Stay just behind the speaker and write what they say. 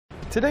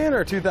Today in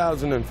our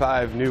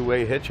 2005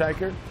 NuWa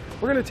Hitchhiker,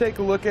 we're going to take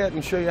a look at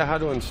and show you how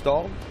to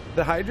install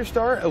the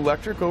Hydrastar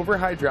electric over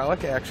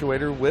hydraulic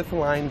actuator with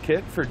line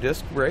kit for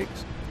disc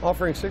brakes,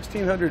 offering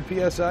 1600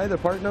 PSI. The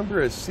part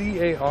number is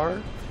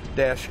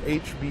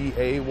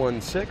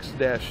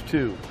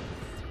CAR-HBA16-2.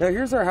 Now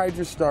here's our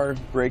Hydrastar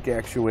brake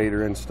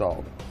actuator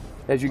installed.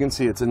 As you can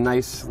see, it's a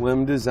nice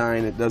slim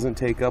design. It doesn't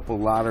take up a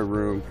lot of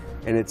room,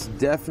 and it's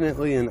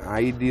definitely an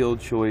ideal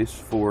choice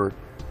for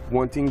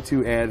wanting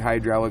to add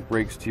hydraulic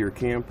brakes to your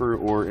camper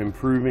or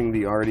improving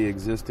the already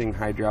existing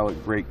hydraulic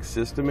brake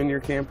system in your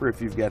camper if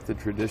you've got the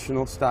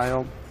traditional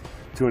style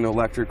to an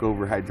electric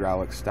over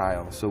hydraulic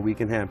style. So we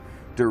can have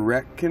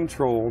direct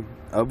control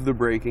of the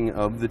braking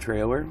of the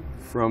trailer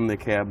from the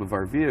cab of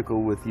our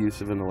vehicle with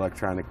use of an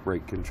electronic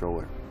brake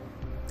controller.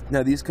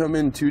 Now these come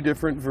in two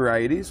different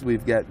varieties.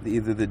 We've got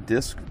either the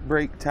disc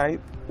brake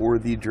type or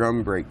the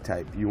drum brake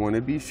type. You want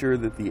to be sure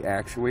that the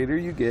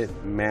actuator you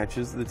get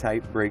matches the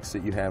type brakes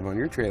that you have on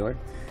your trailer.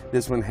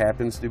 This one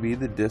happens to be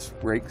the disc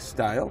brake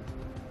style.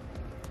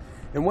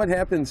 And what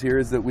happens here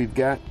is that we've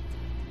got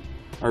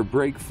our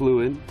brake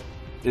fluid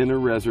in a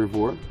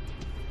reservoir.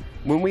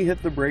 When we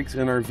hit the brakes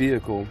in our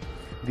vehicle,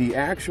 the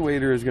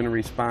actuator is going to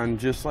respond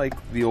just like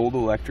the old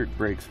electric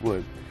brakes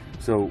would.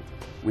 So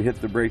we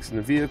hit the brakes in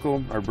the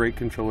vehicle, our brake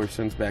controller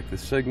sends back the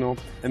signal,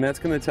 and that's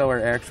going to tell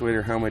our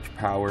actuator how much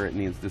power it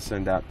needs to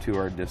send out to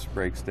our disc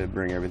brakes to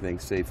bring everything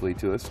safely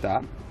to a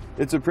stop.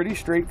 It's a pretty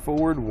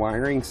straightforward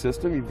wiring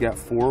system. You've got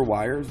 4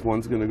 wires.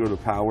 One's going to go to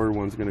power,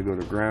 one's going to go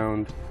to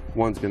ground,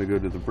 one's going to go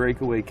to the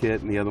breakaway kit,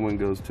 and the other one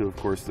goes to, of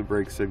course, the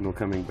brake signal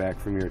coming back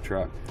from your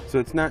truck. So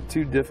it's not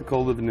too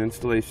difficult of an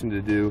installation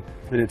to do,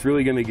 and it's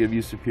really going to give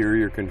you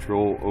superior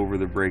control over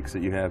the brakes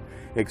that you have,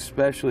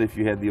 especially if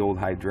you had the old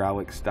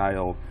hydraulic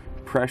style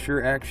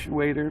pressure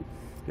actuator.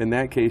 In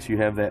that case, you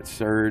have that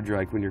surge,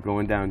 like when you're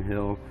going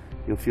downhill,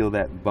 you'll feel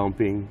that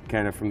bumping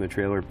kind of from the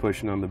trailer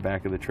pushing on the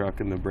back of the truck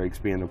and the brakes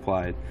being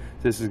applied.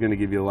 This is going to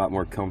give you a lot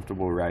more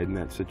comfortable ride in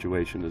that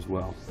situation as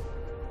well.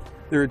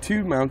 There are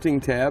 2 mounting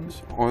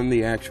tabs on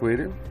the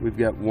actuator. We've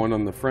got one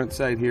on the front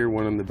side here,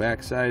 one on the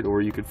back side,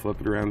 or you could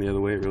flip it around the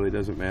other way, it really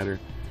doesn't matter.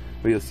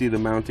 But you'll see the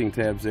mounting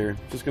tabs there.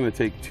 Just going to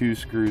take 2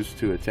 screws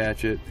to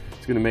attach it.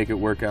 It's going to make it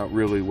work out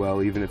really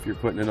well. Even if you're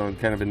putting it on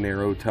kind of a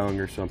narrow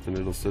tongue or something,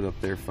 it'll sit up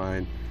there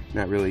fine.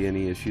 Not really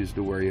any issues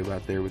to worry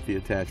about there with the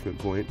attachment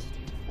points.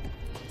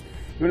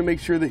 You want to make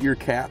sure that your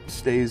cap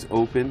stays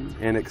open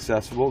and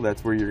accessible.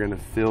 That's where you're going to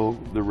fill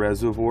the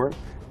reservoir,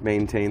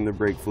 maintain the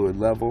brake fluid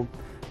level.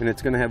 And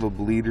it's going to have a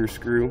bleeder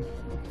screw.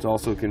 It's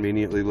also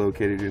conveniently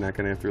located. You're not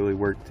going to have to really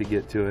work to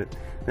get to it.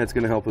 That's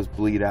going to help us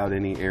bleed out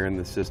any air in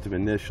the system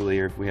initially,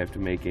 or if we have to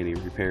make any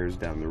repairs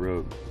down the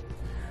road.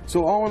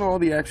 So all in all,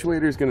 the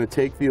actuator is going to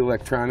take the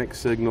electronic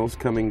signals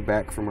coming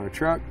back from our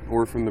truck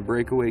or from the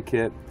breakaway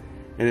kit,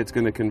 and it's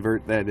going to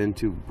convert that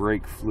into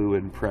brake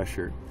fluid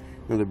pressure.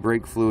 Now the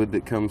brake fluid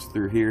that comes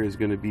through here is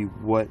going to be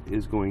what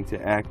is going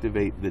to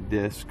activate the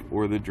disc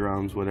or the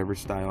drums, whatever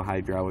style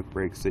hydraulic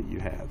brakes that you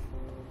have.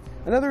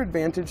 Another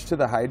advantage to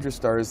the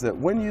Hydrastar is that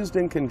when used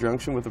in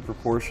conjunction with a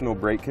proportional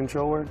brake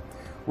controller,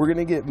 we're going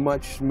to get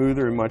much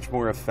smoother and much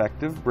more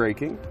effective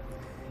braking.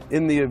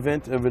 In the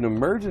event of an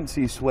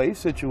emergency sway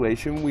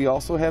situation, we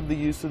also have the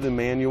use of the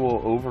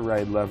manual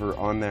override lever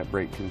on that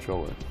brake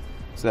controller.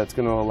 So that's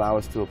going to allow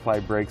us to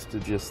apply brakes to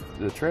just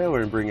the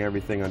trailer and bring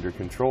everything under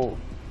control.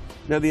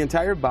 Now the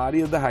entire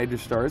body of the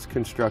Hydrastar is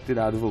constructed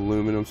out of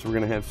aluminum, so we're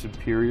going to have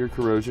superior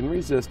corrosion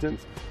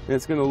resistance, and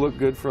it's going to look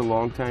good for a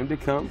long time to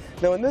come.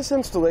 Now in this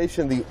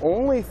installation, the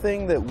only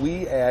thing that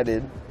we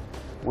added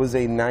was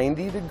a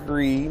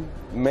 90-degree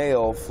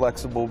male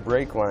flexible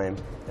brake line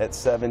at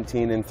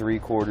 17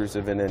 3/4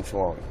 of an inch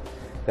long.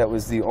 That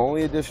was the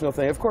only additional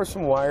thing. Of course,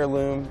 some wire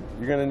loom.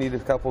 You're going to need a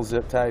couple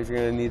zip ties. You're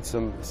going to need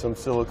some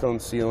silicone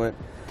sealant.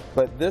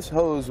 But this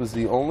hose was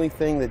the only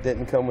thing that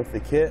didn't come with the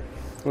kit.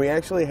 We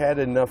actually had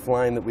enough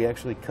line that we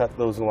actually cut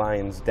those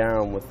lines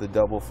down with the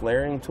double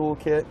flaring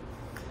toolkit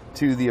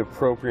to the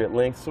appropriate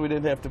length, so we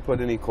didn't have to put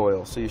any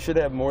coils. So you should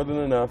have more than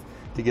enough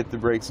to get the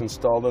brakes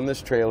installed on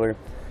this trailer,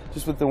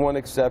 just with the one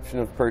exception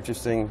of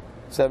purchasing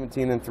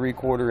 17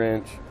 3/4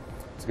 inch.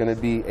 It's going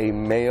to be a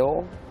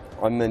male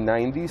on the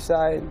 90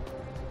 side,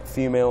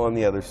 female on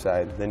the other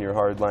side. Then your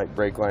hard line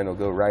brake line will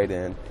go right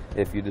in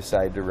if you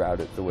decide to route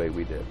it the way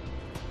we did.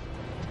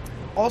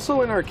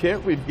 Also in our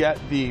kit, we've got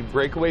the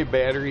breakaway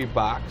battery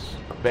box,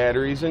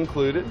 batteries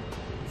included.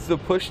 It's the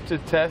push to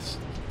test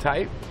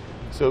type,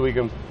 so we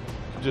can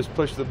just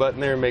push the button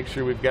there and make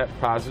sure we've got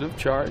positive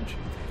charge.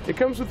 It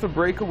comes with a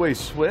breakaway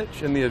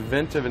switch in the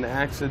event of an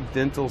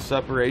accidental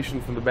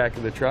separation from the back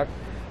of the truck.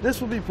 This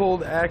will be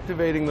pulled,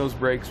 activating those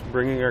brakes,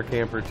 bringing our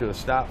camper to a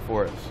stop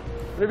for us.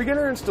 To begin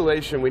our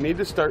installation, we need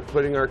to start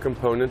putting our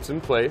components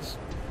in place.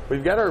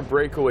 We've got our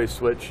breakaway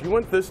switch. You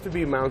want this to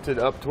be mounted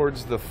up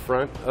towards the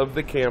front of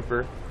the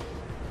camper.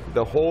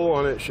 The hole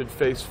on it should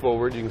face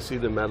forward. You can see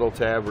the metal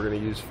tab we're going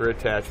to use for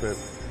attachment.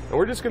 And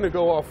we're just going to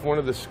go off one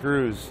of the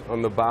screws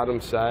on the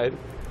bottom side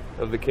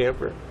of the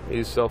camper. I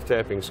use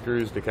self-tapping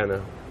screws to kind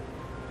of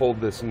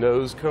hold this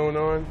nose cone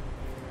on.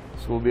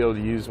 So we'll be able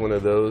to use one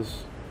of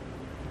those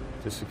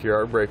to secure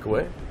our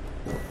breakaway.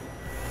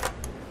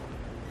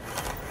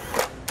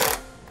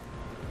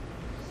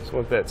 Just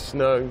want that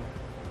snug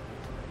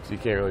so you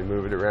can't really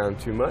move it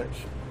around too much.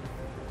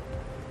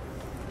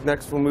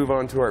 Next we'll move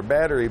on to our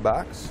battery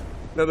box.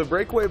 Now the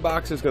breakaway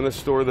box is going to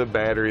store the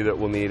battery that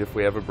we'll need if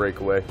we have a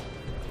breakaway.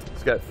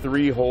 It's got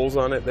 3 holes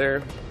on it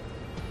there.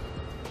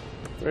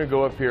 We're going to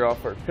go up here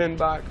off our pin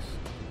box.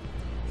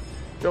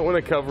 Don't want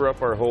to cover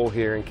up our hole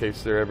here in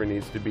case there ever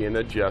needs to be an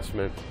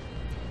adjustment.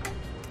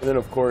 And then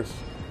of course,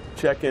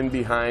 check in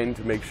behind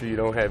to make sure you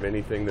don't have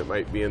anything that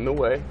might be in the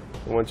way.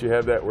 And once you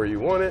have that where you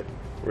want it,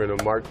 we're going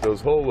to mark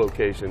those hole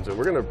locations and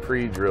we're going to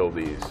pre-drill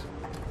these.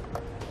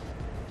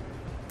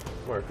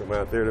 Mark them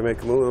out there to make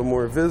them a little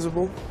more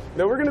visible.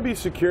 Now we're going to be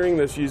securing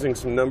this using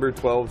some number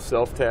 12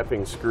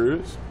 self-tapping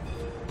screws.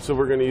 So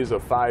we're going to use a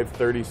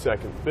 5/32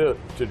 bit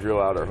to drill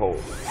out our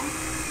holes.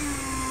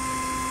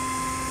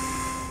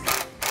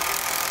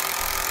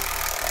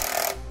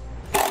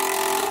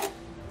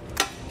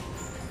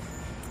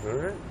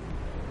 Alright,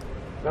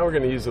 now we're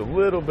going to use a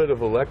little bit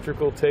of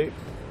electrical tape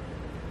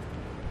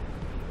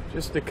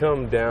just to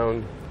come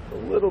down a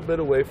little bit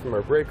away from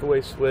our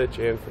breakaway switch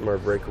and from our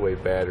breakaway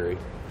battery.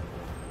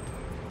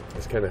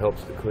 This kind of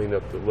helps to clean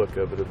up the look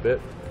of it a bit.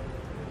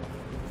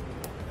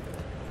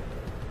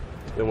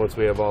 Then once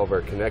we have all of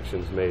our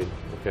connections made,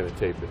 we'll kind of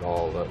tape it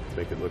all up to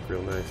make it look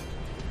real nice.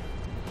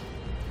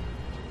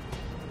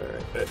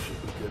 Alright, that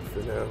should be good for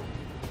now.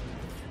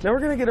 Now we're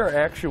going to get our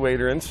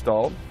actuator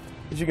installed.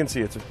 As you can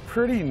see, it's a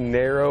pretty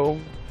narrow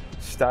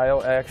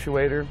style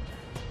actuator.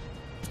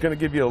 It's going to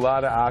give you a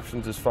lot of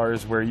options as far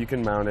as where you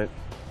can mount it.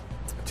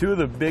 Two of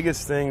the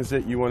biggest things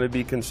that you want to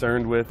be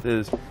concerned with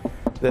is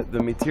that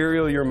the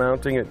material you're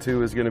mounting it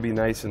to is going to be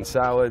nice and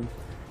solid,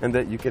 and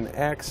that you can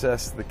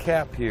access the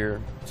cap here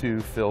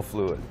to fill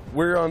fluid.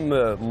 We're on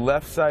the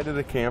left side of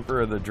the camper,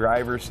 or the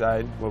driver's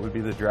side, what would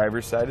be the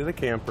driver's side of the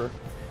camper.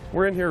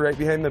 We're in here right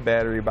behind the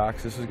battery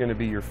box. This is going to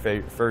be your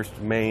first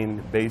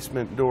main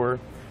basement door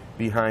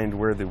behind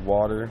where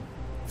the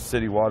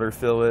city water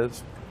fill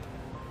is.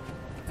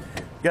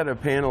 Got a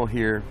panel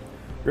here.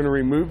 We're going to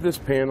remove this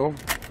panel,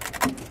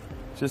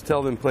 just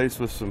held in place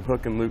with some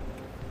hook and loop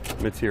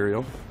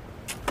material.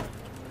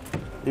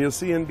 And you'll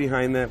see in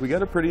behind that we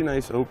got a pretty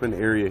nice open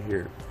area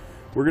here.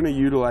 We're going to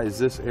utilize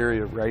this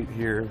area right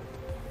here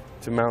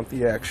to mount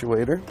the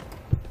actuator.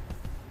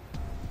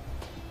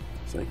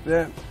 Just like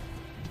that.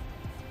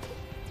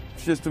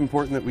 It's just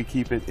important that we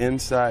keep it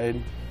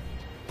inside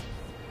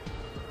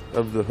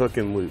of the hook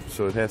and loop.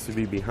 So it has to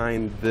be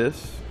behind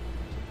this,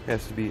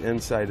 has to be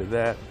inside of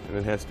that, and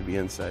it has to be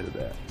inside of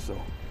that. So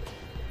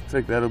looks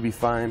like that'll be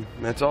fine.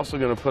 And that's also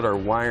going to put our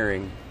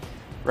wiring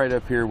right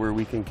up here where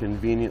we can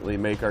conveniently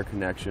make our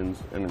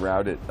connections and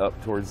route it up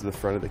towards the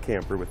front of the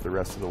camper with the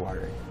rest of the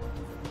wiring.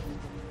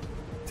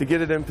 To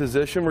get it in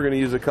position, we're going to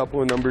use a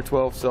couple of number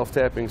 12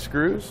 self-tapping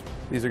screws.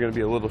 These are going to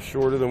be a little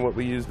shorter than what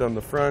we used on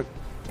the front,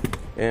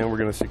 and we're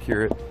going to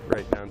secure it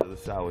right down to the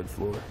solid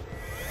floor.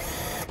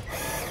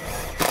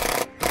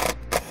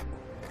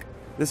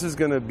 This is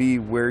going to be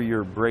where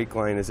your brake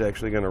line is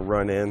actually going to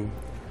run in.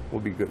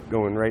 We'll be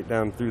going right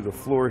down through the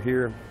floor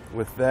here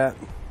with that.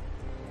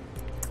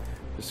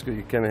 Just so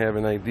you kind of have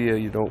an idea,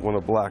 you don't want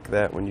to block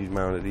that when you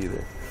mount it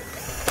either.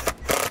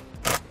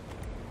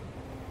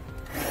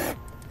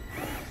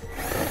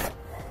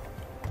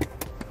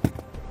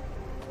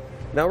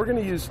 Now we're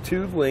going to use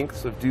 2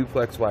 lengths of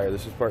duplex wire.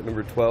 This is part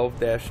number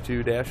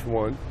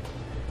 12-2-1.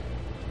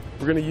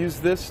 We're going to use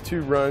this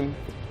to run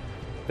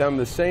down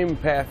the same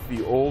path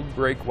the old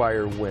brake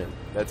wire went.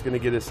 That's going to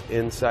get us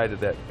inside of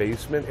that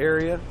basement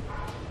area.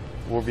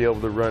 We'll be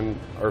able to run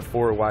our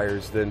 4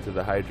 wires then to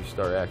the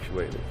Hydrastar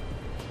actuator.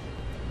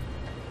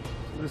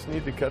 So just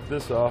need to cut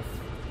this off.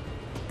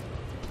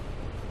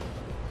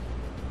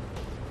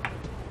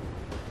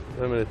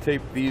 I'm going to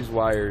tape these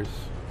wires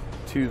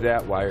to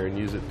that wire and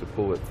use it to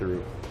pull it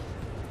through.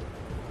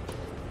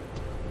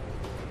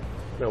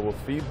 Now we'll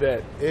feed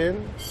that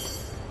in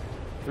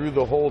through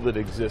the hole that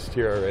exists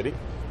here already.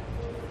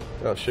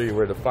 I'll show you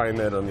where to find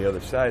that on the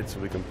other side so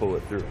we can pull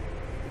it through.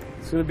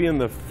 It's going to be in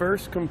the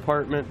first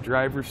compartment,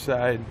 driver's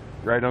side,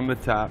 right on the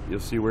top.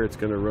 You'll see where it's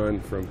going to run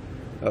from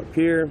up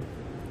here,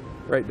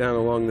 right down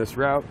along this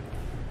route.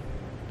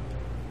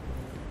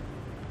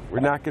 We're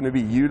not going to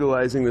be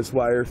utilizing this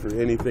wire for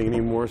anything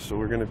anymore, so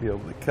we're going to be able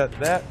to cut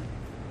that,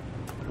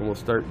 and we'll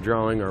start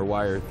drawing our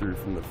wire through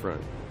from the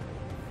front.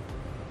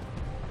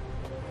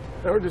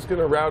 Now we're just going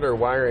to route our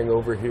wiring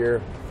over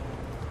here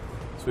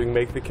so we can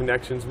make the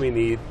connections we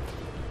need.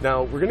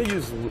 Now we're going to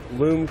use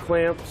loom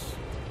clamps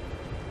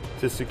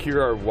to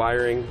secure our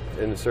wiring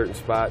in certain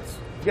spots.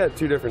 We've got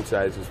 2 different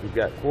sizes. We've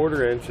got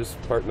 1/4 inch, this is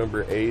part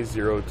number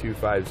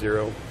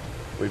A0250.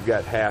 We've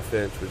got 1/2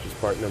 inch, which is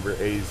part number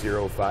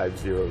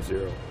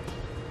A0500.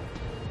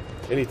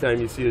 Anytime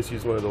you see us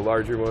use one of the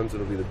larger ones,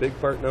 it'll be the big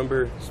part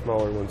number,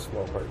 smaller one,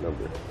 small part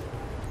number.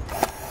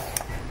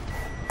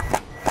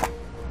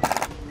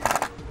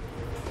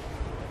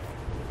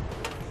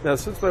 Now,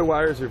 since my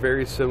wires are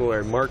very similar,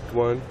 I marked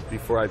one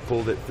before I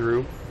pulled it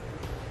through.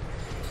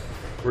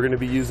 We're going to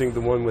be using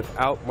the one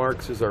without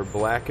marks as our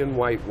black and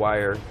white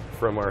wire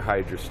from our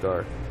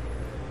Hydrastar.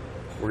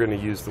 We're going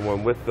to use the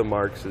one with the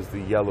marks as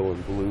the yellow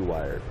and blue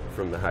wire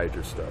from the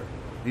Hydrastar.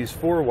 These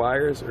 4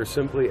 wires are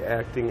simply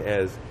acting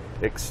as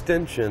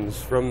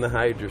extensions from the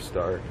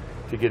Hydrastar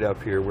to get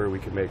up here where we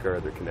can make our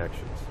other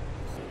connections.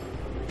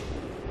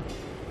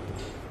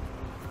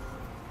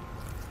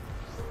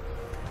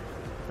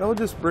 Now we'll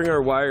just bring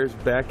our wires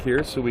back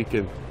here so we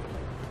can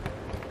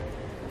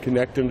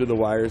connect them to the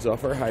wires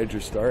off our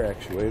Hydrastar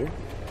actuator.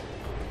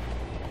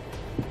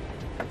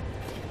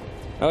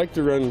 I like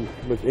to run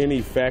with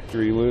any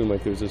factory loom.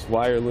 Like there's this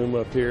wire loom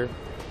up here.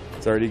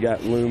 It's already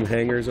got loom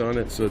hangers on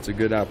it, so it's a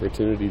good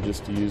opportunity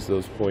just to use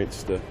those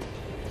points to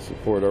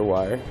support our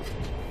wire.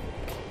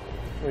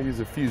 I'll use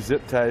a few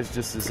zip ties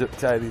just to zip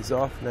tie these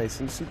off nice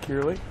and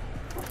securely.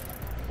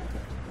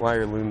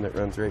 Wire loom that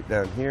runs right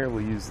down here,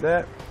 we'll use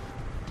that,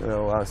 and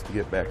that'll allow us to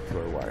get back to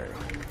our wiring.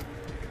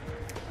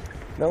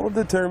 Now we'll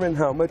determine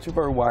how much of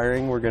our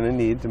wiring we're going to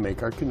need to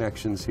make our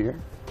connections here.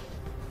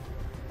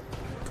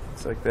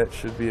 Looks like that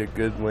should be a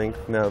good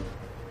length. Now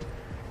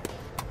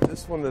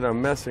this one that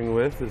I'm messing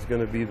with is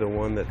going to be the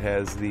one that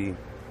has the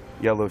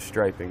yellow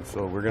striping,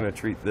 so we're going to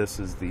treat this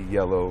as the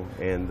yellow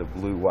and the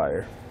blue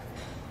wire.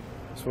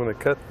 Just want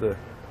to cut the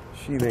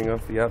sheathing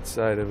off the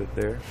outside of it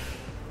there.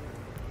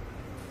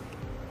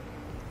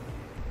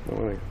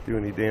 Don't want to do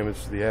any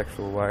damage to the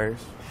actual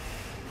wires.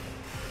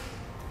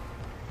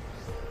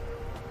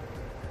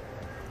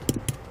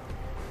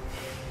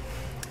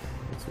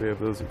 Once we have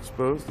those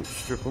exposed, let's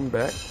strip them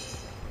back.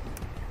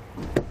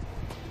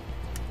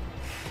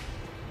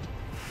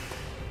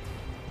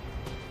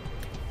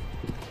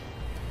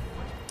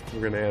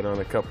 We're going to add on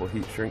a couple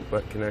heat shrink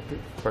butt connectors,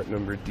 part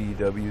number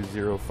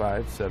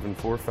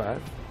DW05745.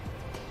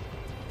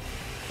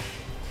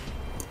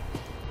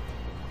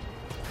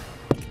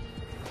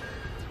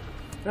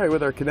 All right,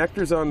 with our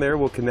connectors on there,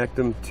 we'll connect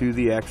them to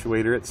the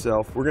actuator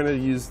itself. We're going to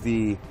use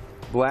the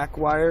black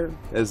wire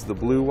as the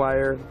blue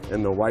wire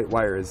and the white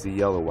wire as the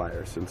yellow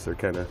wire. Since they're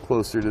kind of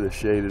closer to the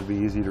shade, it'll be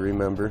easy to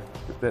remember.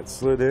 Get that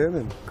slid in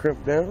and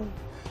crimp down.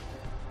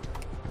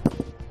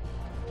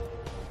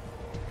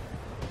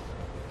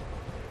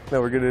 Now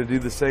we're going to do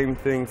the same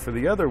thing for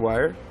the other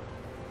wire.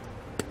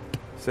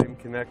 Same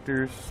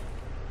connectors,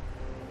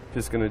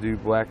 just going to do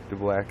black to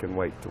black and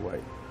white to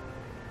white.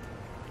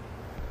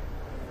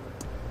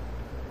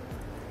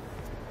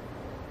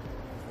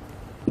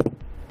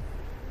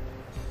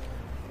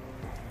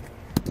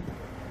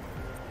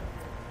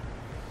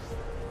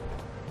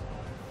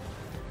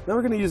 Now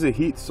we're going to use a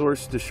heat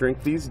source to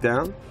shrink these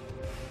down.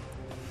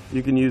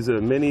 You can use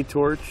a mini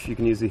torch, you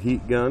can use a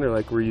heat gun, or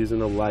like we're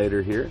using a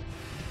lighter here.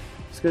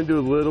 Just going to do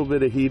a little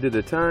bit of heat at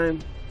a time,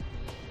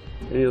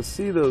 and you'll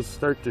see those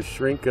start to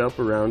shrink up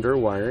around our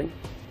wiring.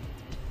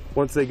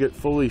 Once they get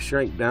fully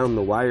shrank down,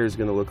 the wire is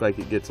going to look like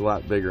it gets a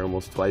lot bigger,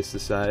 almost twice the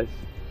size.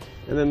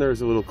 And then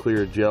there's a little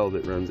clear gel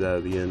that runs out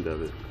of the end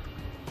of it.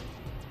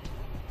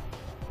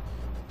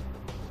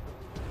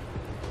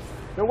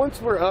 Now once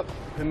we're up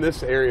in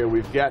this area,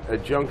 we've got a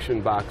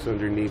junction box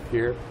underneath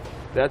here.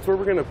 That's where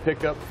we're going to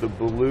pick up the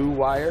blue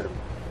wire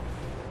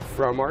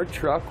from our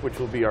truck, which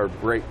will be our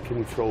brake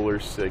controller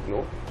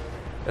signal.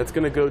 That's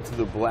going to go to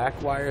the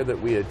black wire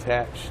that we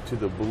attach to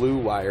the blue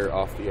wire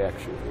off the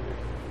actuator.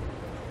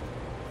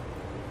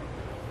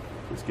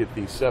 Let's get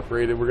these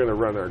separated. We're going to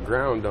run our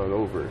ground on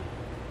over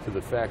to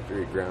the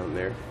factory ground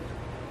there.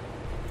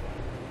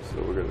 So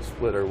we're going to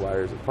split our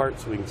wires apart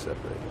so we can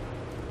separate them.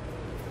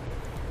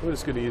 We're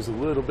just going to use a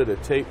little bit of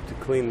tape to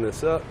clean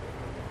this up.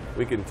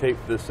 We can tape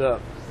this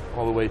up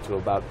all the way to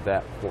about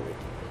that point.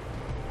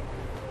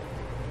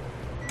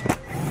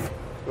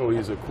 We'll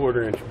use a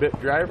 1/4 inch bit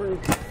driver.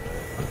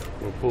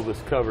 We'll pull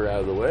this cover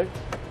out of the way.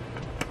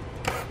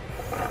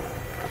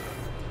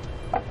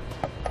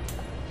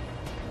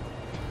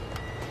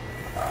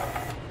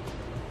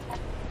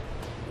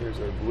 Here's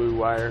our blue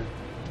wire,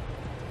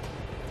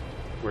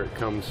 where it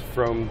comes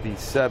from the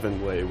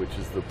 7-way, which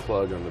is the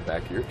plug on the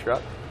back of your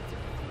truck.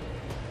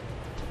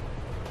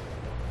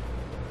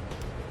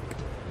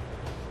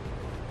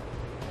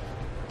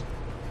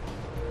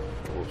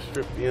 We'll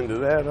strip the end of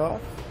that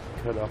off,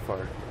 cut off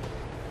our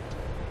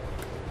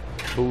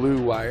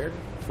blue wire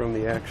from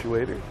the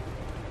actuator.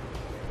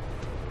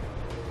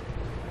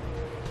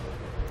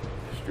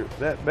 Strip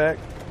that back.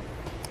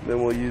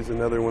 Then we'll use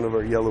another one of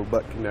our yellow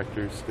butt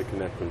connectors to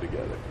connect them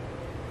together.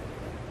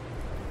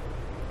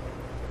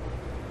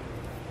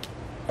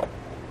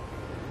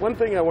 One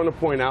thing I want to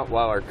point out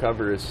while our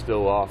cover is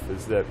still off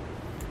is that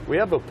we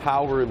have a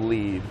power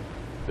lead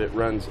that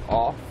runs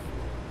off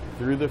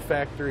through the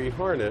factory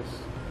harness,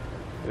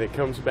 and it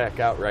comes back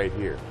out right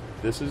here.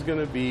 This is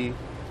going to be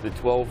the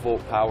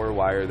 12-volt power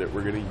wire that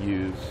we're going to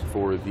use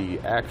for the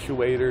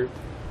actuator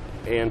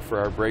and for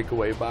our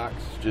breakaway box,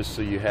 just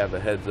so you have a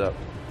heads up.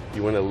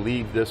 You want to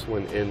leave this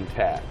one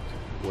intact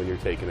when you're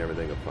taking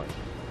everything apart.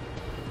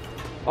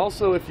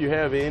 Also, if you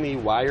have any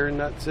wire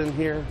nuts in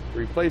here,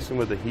 replace them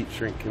with a heat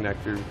shrink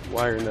connector.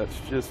 Wire nuts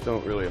just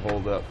don't really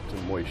hold up to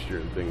moisture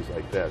and things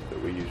like that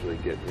we usually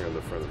get here on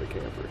the front of the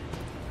camper.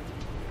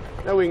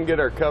 Now we can get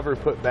our cover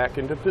put back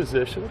into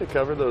position to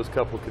cover those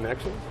couple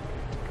connections.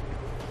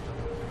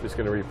 Just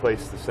going to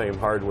replace the same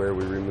hardware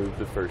we removed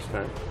the first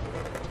time.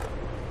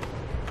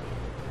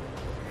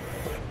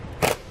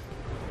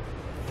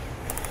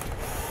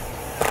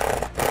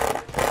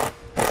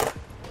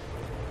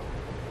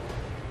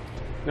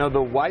 Now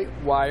the white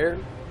wire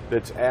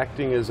that's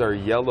acting as our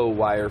yellow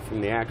wire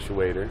from the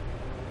actuator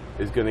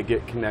is going to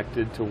get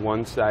connected to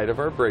one side of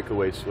our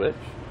breakaway switch.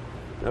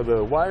 Now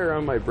the wire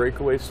on my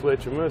breakaway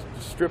switch, I'm going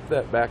to strip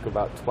that back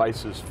about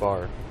twice as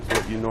far as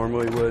what you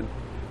normally would.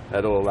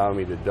 That'll allow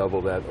me to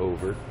double that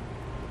over.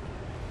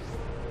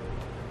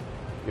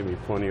 Give me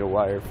plenty of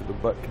wire for the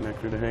butt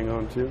connector to hang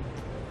on to.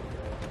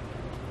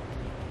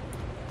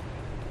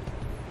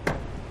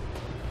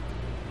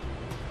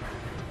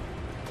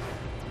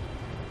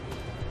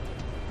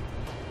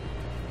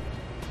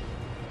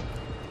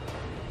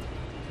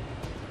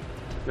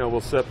 Now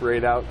we'll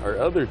separate out our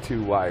other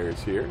two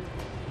wires here.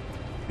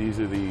 These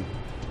are the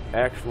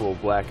actual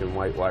black and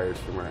white wires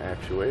from our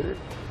actuator.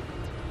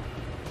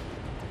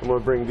 I'm going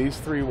to bring these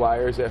three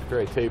wires, after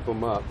I tape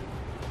them up,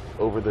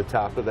 over the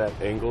top of that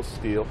angle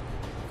steel.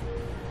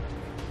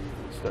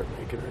 Start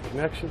making our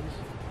connections.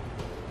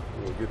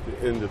 We'll get the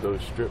end of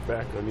those stripped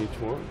back on each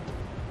one.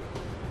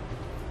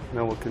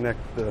 Now we'll connect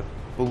the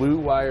blue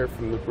wire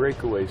from the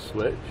breakaway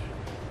switch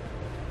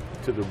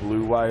to the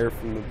blue wire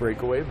from the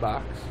breakaway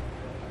box.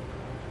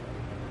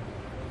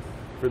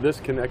 For this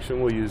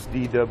connection, we'll use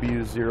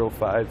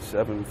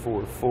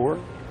DW05744.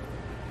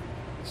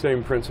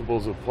 Same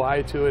principles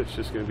apply to it, it's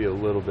just going to be a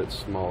little bit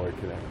smaller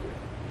connector.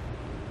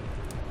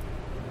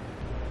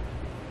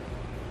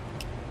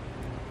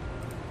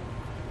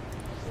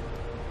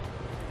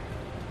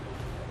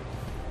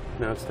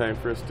 Now it's time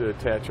for us to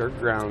attach our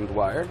ground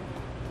wire.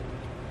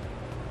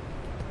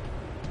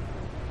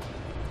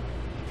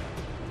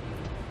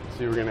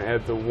 So we're going to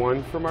add the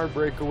one from our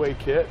breakaway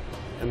kit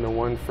and the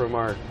one from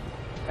our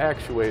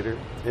actuator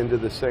into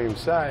the same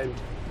side,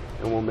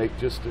 and we'll make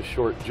just a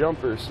short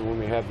jumper so when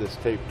we have this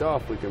taped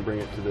off we can bring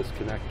it to this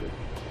connector.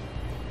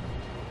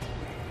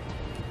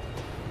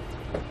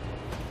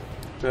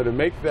 Now to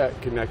make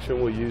that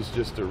connection we'll use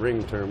just a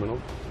ring terminal.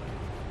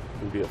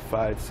 It'll be a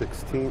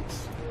 5/16.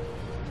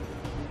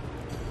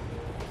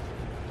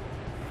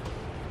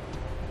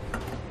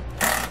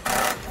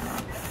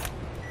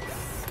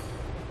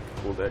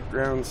 Pull that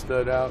ground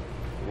stud out,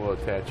 we'll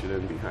attach it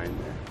in behind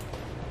there.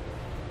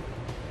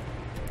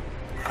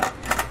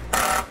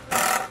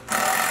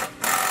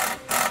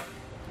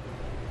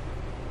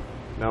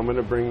 Now I'm going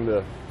to bring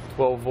the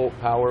 12-volt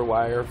power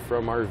wire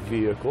from our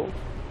vehicle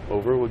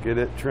over. We'll get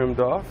it trimmed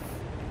off,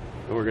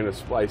 and we're going to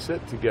splice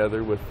it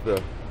together with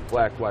the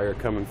black wire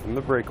coming from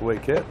the breakaway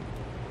kit.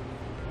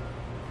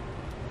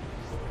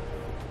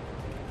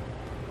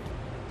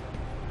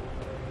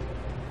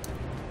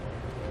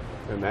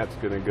 And that's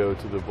going to go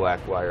to the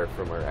black wire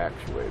from our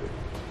actuator.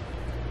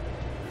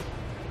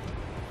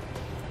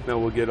 Now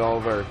we'll get all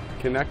of our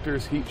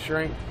connectors heat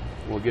shrink.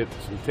 We'll get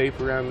some tape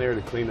around there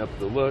to clean up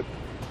the look.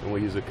 And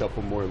we'll use a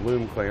couple more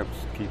loom clamps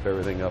to keep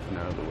everything up and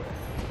out of the way.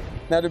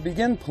 Now to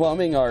begin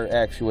plumbing our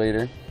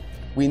actuator,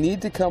 we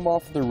need to come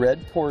off the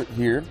red port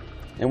here,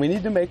 and we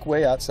need to make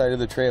way outside of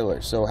the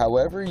trailer. So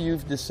however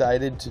you've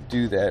decided to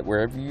do that,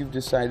 wherever you've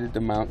decided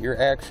to mount your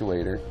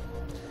actuator,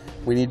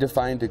 we need to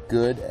find a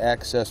good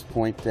access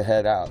point to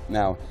head out.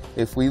 Now,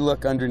 if we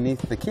look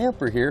underneath the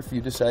camper here, if you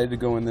decided to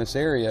go in this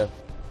area,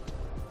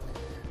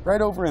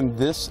 right over in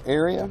this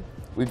area,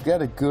 we've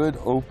got a good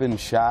open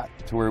shot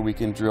to where we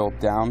can drill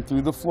down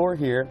through the floor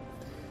here.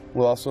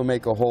 We'll also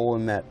make a hole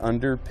in that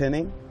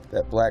underpinning,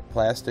 that black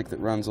plastic that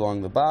runs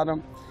along the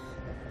bottom.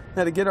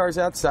 Now to get ours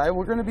outside,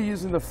 we're going to be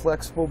using the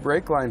flexible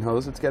brake line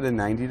hose. It's got a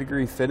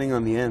 90-degree fitting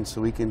on the end,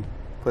 so we can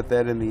put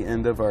that in the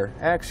end of our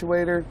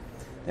actuator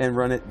and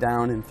run it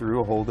down and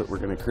through a hole that we're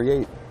going to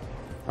create.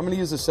 I'm going to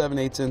use a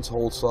 7/8"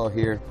 hole saw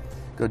here,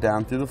 go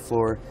down through the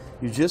floor.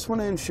 You just want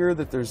to ensure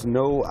that there's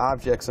no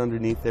objects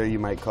underneath there you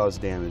might cause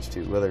damage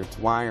to, whether it's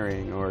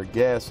wiring or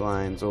gas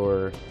lines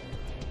or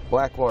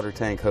black water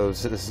tank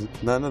hoses.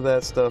 None of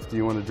that stuff do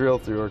you want to drill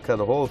through or cut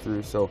a hole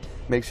through, so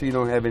make sure you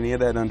don't have any of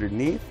that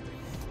underneath.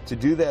 To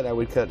do that, I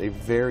would cut a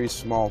very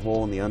small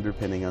hole in the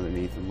underpinning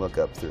underneath and look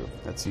up through.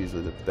 That's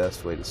usually the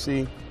best way to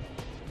see.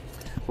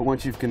 But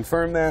once you've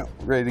confirmed that,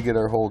 we're ready to get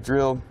our hole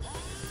drilled.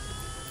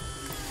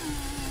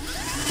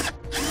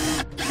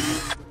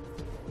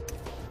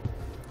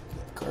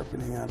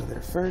 Carpeting out of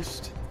there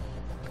first,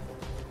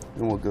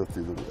 and we'll go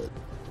through the wood.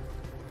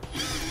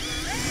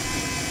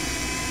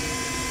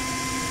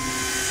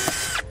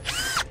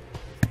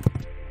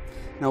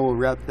 Now we'll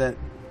wrap that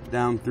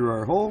down through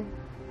our hole,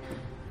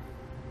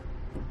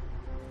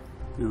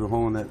 through the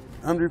hole in that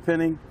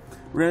underpinning.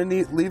 We're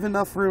going to leave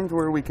enough room to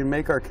where we can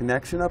make our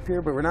connection up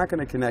here, but we're not going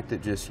to connect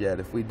it just yet.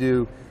 If we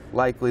do,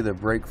 likely the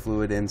brake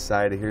fluid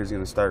inside of here is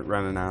going to start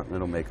running out and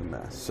it'll make a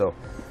mess. So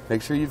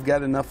make sure you've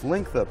got enough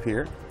length up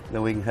here.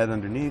 Then we can head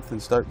underneath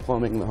and start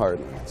plumbing the hard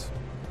lines.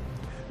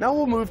 Now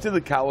we'll move to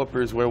the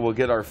calipers where we'll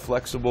get our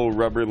flexible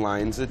rubber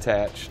lines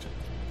attached.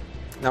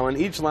 Now on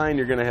each line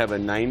you're going to have a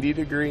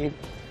 90-degree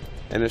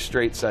and a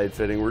straight side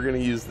fitting. We're going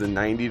to use the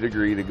 90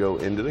 degree to go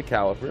into the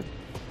caliper.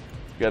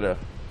 Got a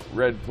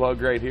red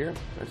plug right here.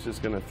 That's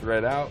just going to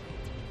thread out.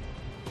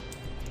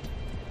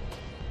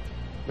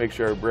 Make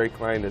sure our brake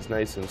line is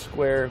nice and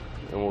square,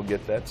 and we'll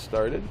get that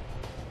started.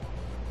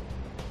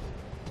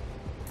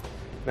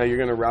 Now you're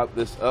going to route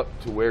this up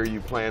to where you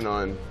plan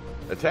on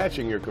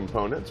attaching your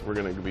components. We're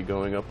going to be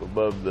going up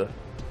above the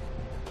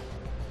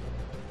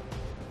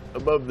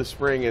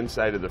spring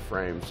inside of the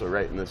frame. So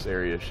right in this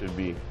area should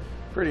be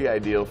pretty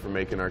ideal for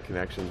making our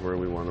connections where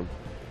we want them.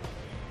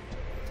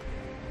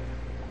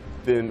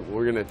 Then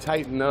we're going to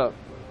tighten up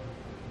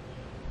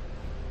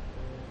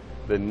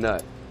the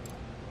nut.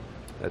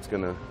 That's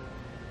going to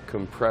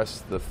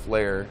compress the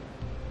flare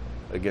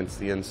against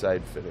the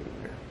inside fitting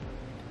there.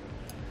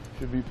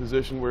 Should be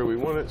positioned where we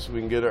want it so we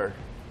can get our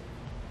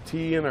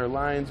T and our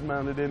lines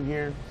mounted in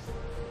here.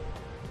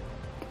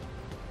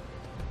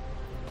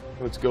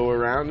 Let's go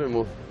around and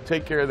we'll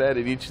take care of that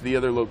at each of the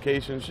other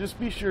locations. Just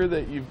be sure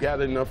that you've got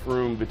enough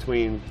room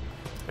between,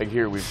 like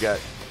here we've got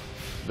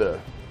the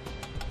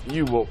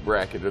U-bolt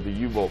bracket or the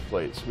U-bolt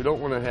plates. We don't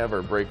want to have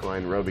our brake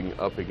line rubbing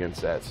up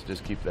against that, so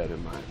just keep that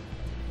in mind.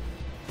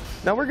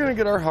 Now we're going to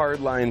get our hard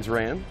lines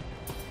ran.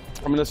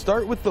 I'm going to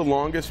start with the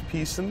longest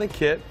piece in the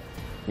kit.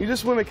 You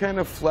just want to kind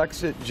of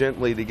flex it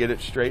gently to get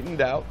it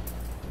straightened out.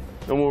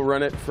 Then we'll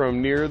run it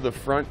from near the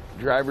front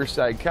driver's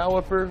side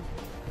caliper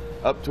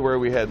up to where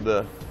we had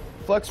the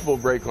flexible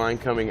brake line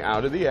coming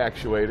out of the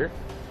actuator.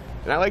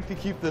 And I like to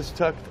keep this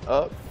tucked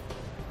up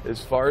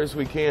as far as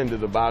we can to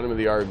the bottom of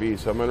the RV.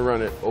 So I'm going to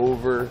run it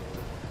over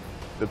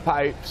the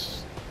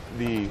pipes,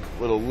 the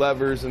little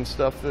levers and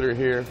stuff that are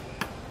here.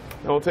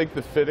 Now we'll take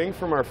the fitting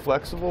from our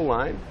flexible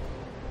line.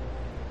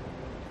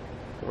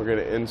 We're going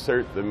to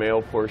insert the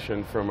male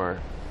portion from our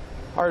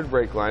hard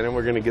brake line, and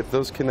we're going to get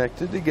those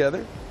connected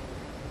together.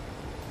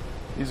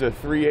 These are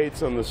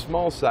 3/8 on the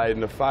small side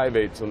and a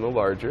 5/8 on the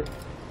larger.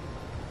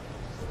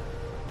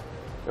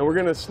 And we're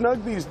going to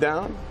snug these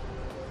down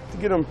to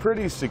get them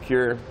pretty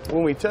secure.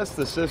 When we test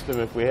the system,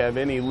 if we have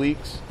any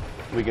leaks,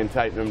 we can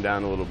tighten them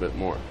down a little bit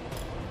more.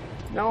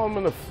 Now I'm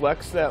going to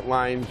flex that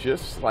line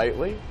just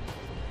slightly.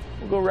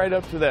 We'll go right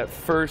up to that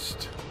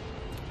first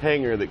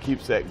hanger that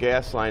keeps that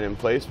gas line in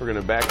place. We're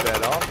going to back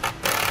that off.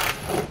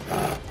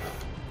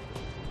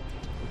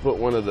 Put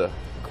one of the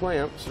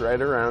clamps right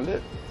around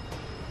it.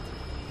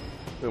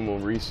 Then we'll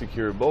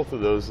re-secure both of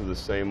those to the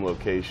same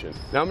location.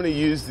 Now I'm going to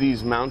use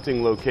these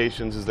mounting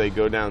locations as they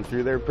go down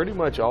through there pretty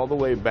much all the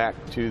way back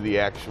to the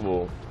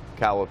actual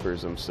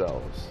calipers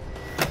themselves.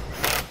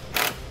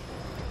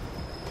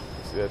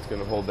 See, that's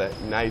going to hold that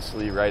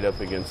nicely right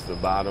up against the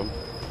bottom.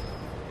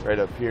 Right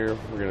up here,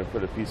 we're going to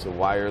put a piece of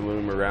wire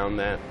loom around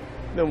that.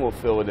 Then we'll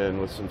fill it in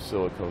with some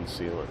silicone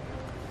sealant.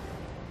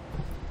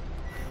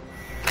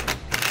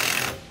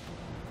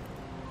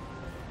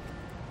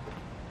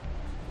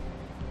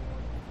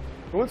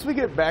 Once we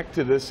get back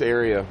to this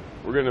area,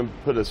 we're going to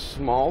put a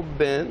small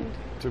bend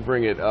to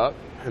bring it up,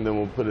 and then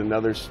we'll put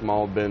another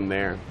small bend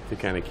there to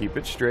kind of keep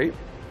it straight.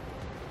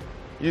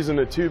 Using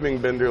a tubing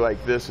bender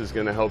like this is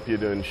going to help you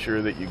to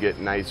ensure that you get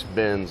nice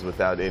bends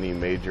without any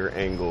major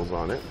angles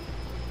on it.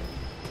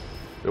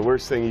 The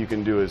worst thing you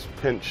can do is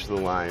pinch the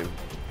line.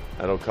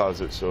 That'll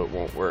cause it so it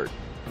won't work.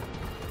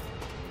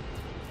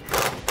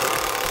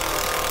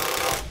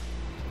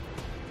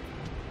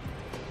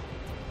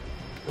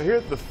 Now here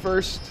at the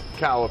first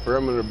caliper,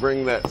 I'm going to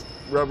bring that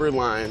rubber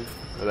line,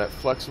 or that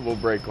flexible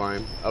brake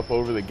line, up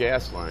over the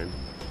gas line.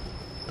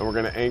 And we're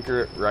going to anchor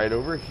it right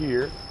over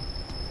here.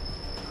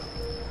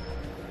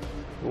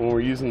 When we're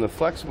using the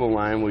flexible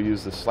line, we'll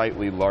use the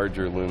slightly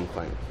larger loom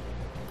clamp.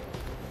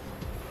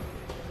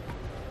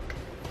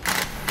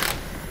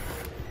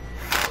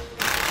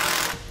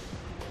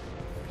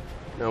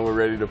 Now we're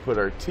ready to put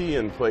our T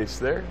in place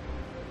there.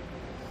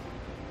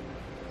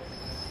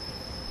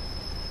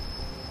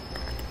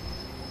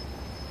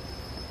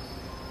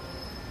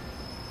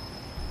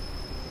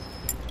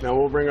 Now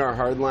we'll bring our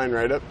hard line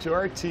right up to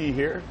our T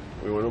here.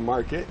 We want to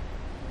mark it.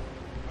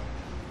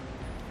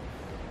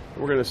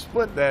 We're going to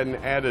split that and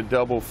add a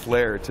double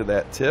flare to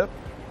that tip.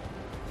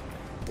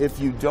 If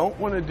you don't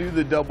want to do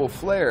the double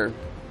flare,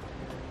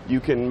 you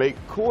can make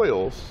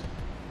coils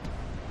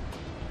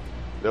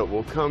that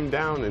will come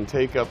down and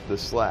take up the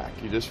slack.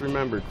 You just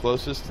remember,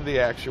 closest to the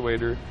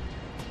actuator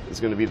is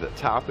going to be the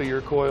top of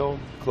your coil.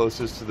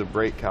 Closest to the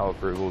brake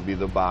caliper will be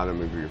the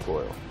bottom of your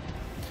coil.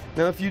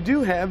 Now, if you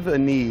do have a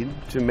need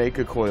to make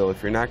a coil,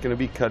 if you're not going to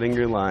be cutting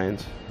your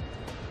lines,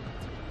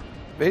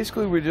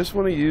 basically we just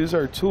want to use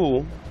our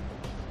tool.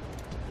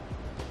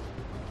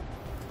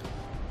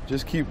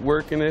 Just keep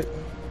working it,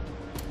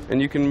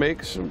 and you can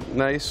make some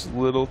nice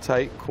little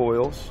tight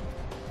coils.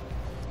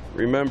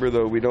 Remember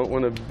though, we don't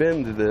want to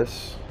bend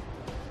this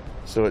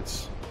so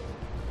it's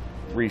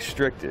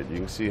restricted. You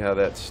can see how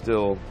that's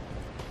still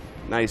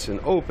nice and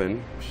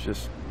open. It's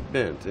just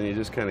bent, and you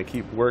just kind of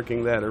keep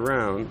working that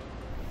around.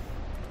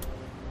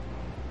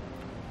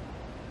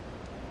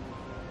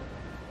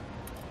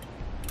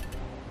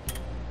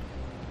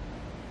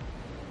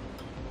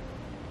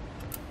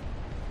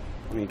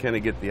 And you kind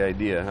of get the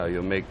idea how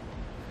you'll make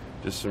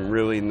Just some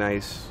really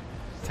nice,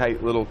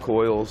 tight little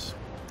coils,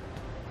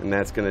 and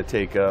that's going to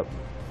take up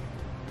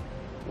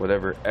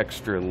whatever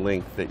extra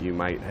length that you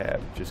might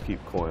have. Just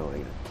keep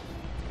coiling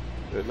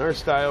it. In our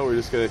style, we're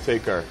just going to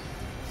take our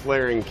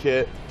flaring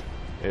kit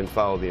and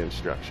follow the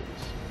instructions.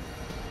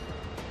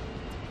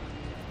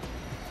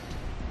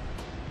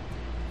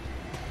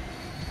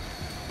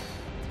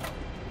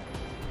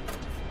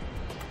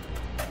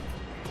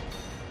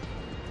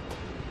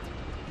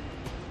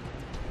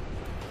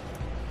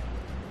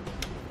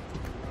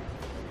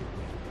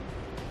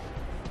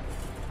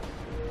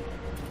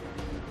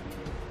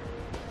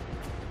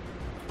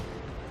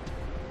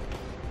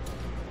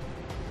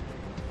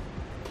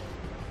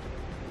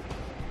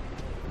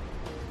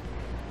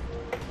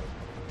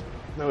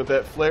 Now with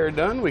that flare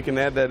done, we can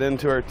add that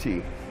into our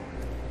T.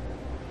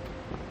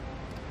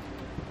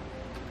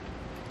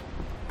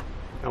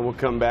 And we'll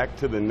come back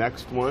to the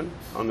next one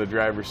on the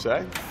driver's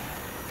side.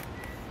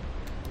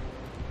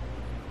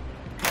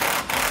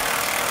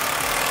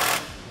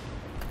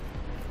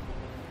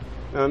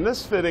 Now in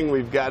this fitting,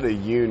 we've got a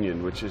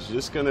union, which is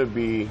just going to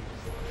be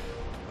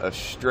a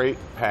straight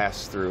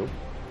pass-through.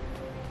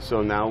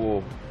 So now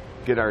we'll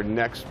get our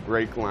next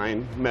brake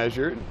line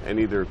measured and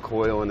either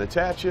coil and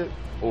attach it,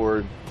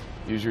 or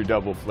use your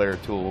double flare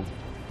tool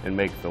and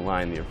make the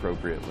line the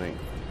appropriate length.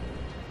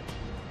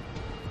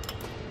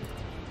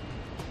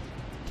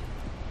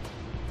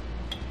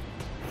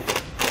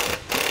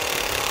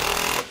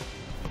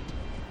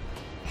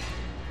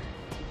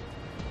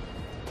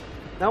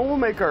 Now we'll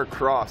make our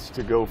cross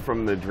to go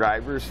from the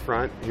driver's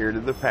front here to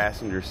the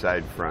passenger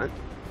side front.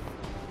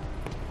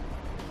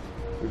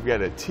 We've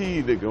got a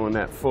T to go in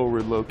that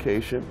forward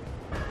location.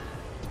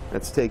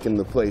 That's taking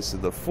the place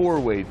of the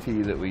four-way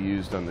T that we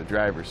used on the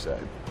driver's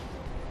side.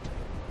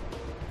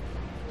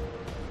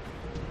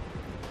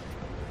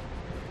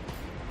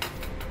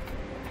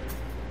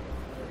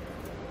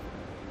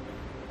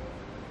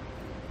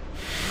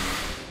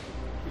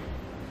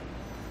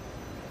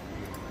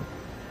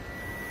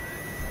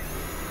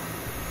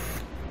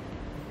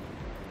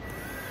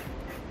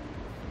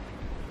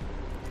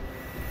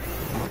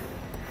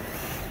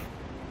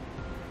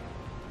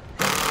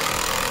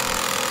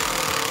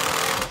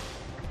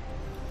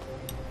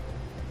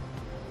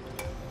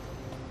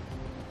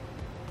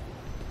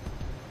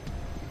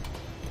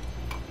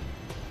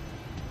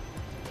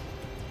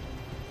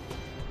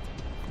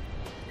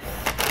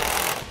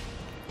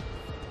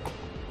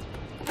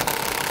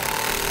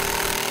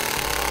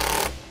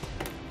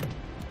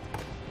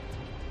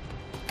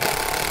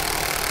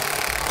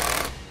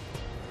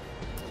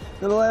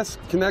 Now the last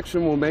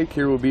connection we'll make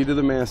here will be to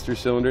the master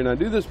cylinder. Now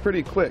do this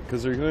pretty quick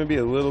because there's going to be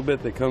a little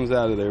bit that comes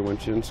out of there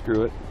once you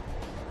unscrew it.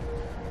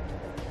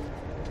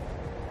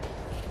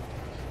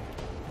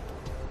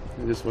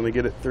 You just want to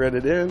get it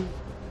threaded in.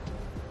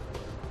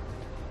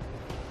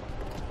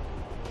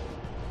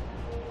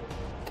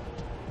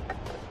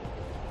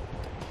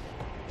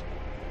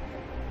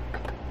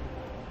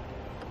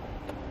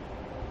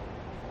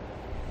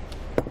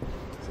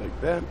 Just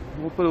like that.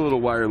 We'll put a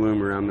little wire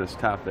loom around this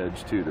top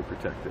edge too to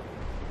protect it.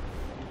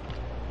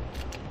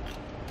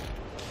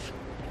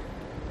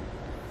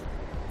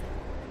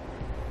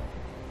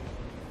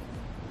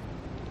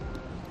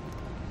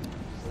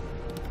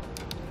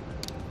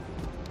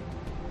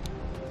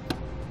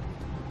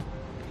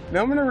 Now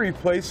I'm going to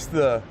replace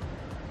the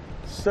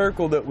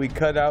circle that we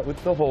cut out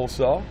with the hole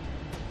saw.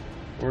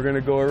 We're going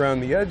to go around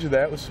the edge of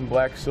that with some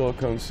black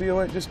silicone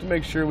sealant just to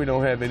make sure we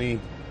don't have any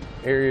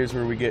areas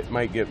where we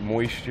might get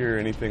moisture or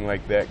anything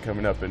like that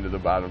coming up into the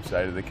bottom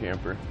side of the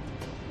camper.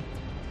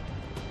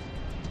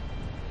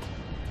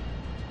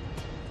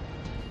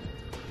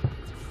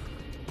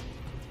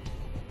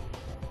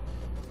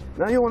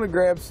 Now you want to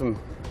grab some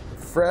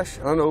fresh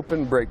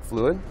unopened brake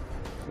fluid.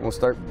 We'll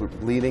start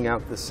bleeding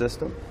out the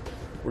system.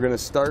 We're going to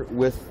start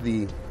with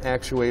the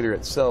actuator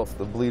itself.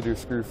 The bleeder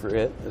screw for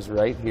it is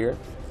right here.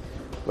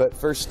 But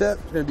first step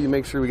is going to be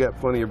make sure we got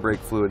plenty of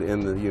brake fluid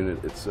in the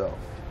unit itself.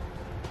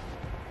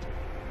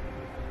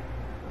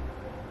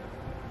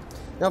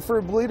 Now for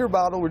a bleeder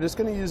bottle, we're just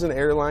going to use an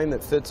air line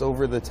that fits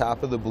over the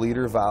top of the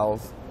bleeder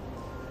valve.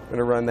 I'm going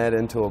to run that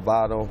into a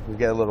bottle. We've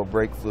got a little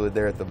brake fluid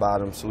there at the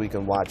bottom so we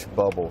can watch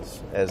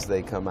bubbles as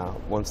they come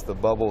out. Once the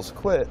bubbles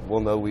quit,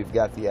 we'll know we've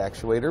got the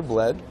actuator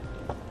bled.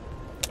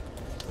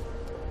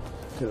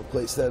 Going to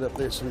place that up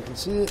there so we can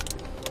see it.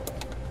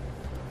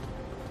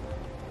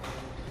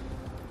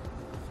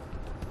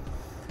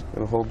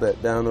 Going to hold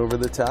that down over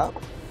the top.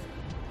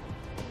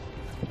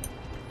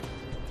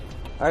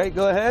 All right,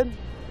 go ahead.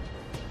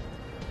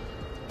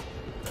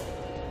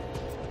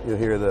 You'll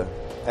hear the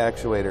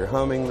actuator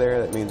humming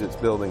there. That means it's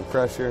building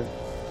pressure.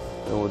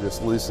 And we'll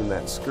just loosen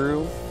that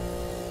screw.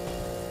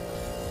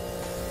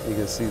 You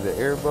can see the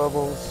air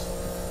bubbles.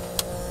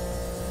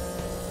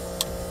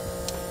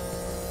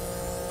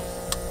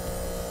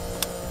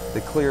 The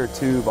clear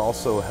tube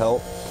also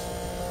helps.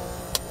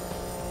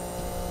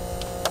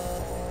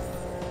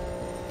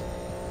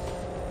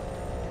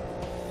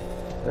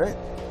 All right,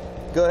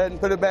 go ahead and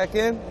put it back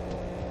in.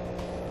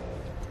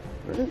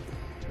 All right.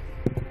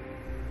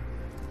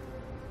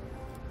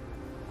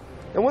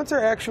 And once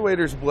our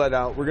actuator's bled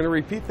out, we're going to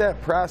repeat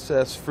that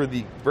process for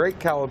the brake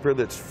caliper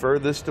that's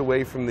furthest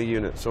away from the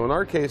unit. So in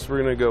our case,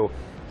 we're going to go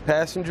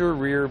passenger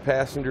rear,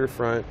 passenger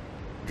front,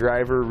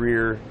 driver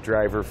rear,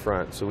 driver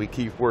front. So we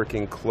keep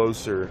working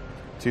closer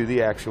to the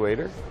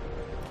actuator.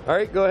 All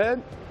right, go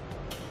ahead.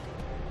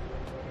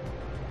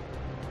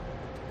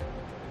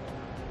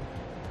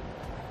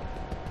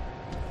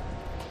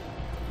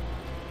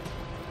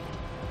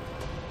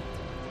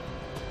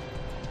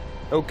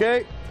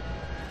 Okay.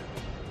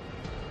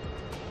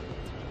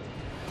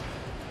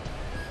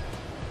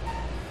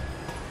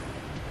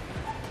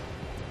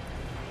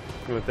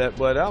 With that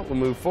bled out, we'll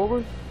move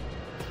forward.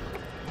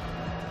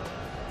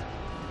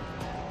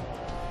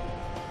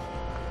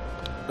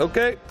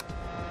 Okay.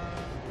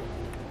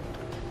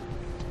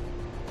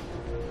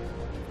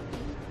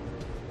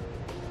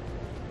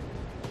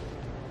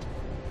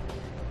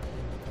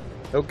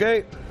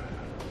 Okay.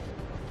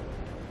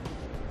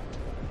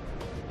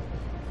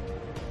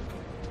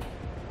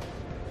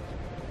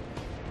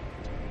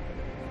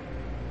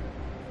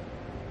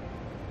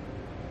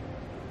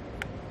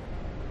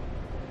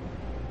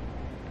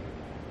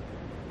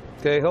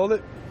 Okay, hold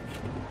it.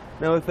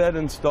 Now with that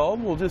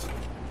installed, we'll just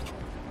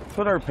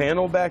put our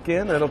panel back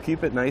in. That'll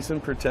keep it nice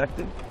and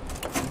protected.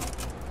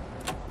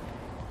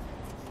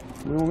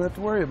 We won't have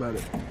to worry about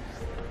it.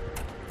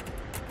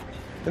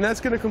 And that's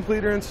going to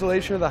complete our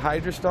installation of the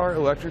Hydrastar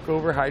electric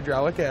over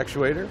hydraulic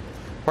actuator,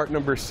 part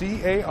number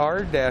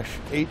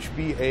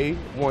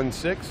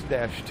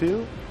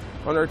CAR-HBA16-2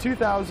 on our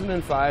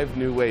 2005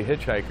 NuWa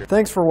Hitchhiker.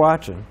 Thanks for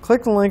watching.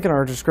 Click the link in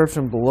our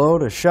description below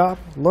to shop,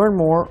 learn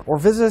more, or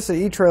visit us at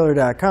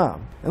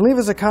etrailer.com and leave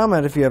us a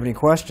comment if you have any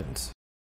questions.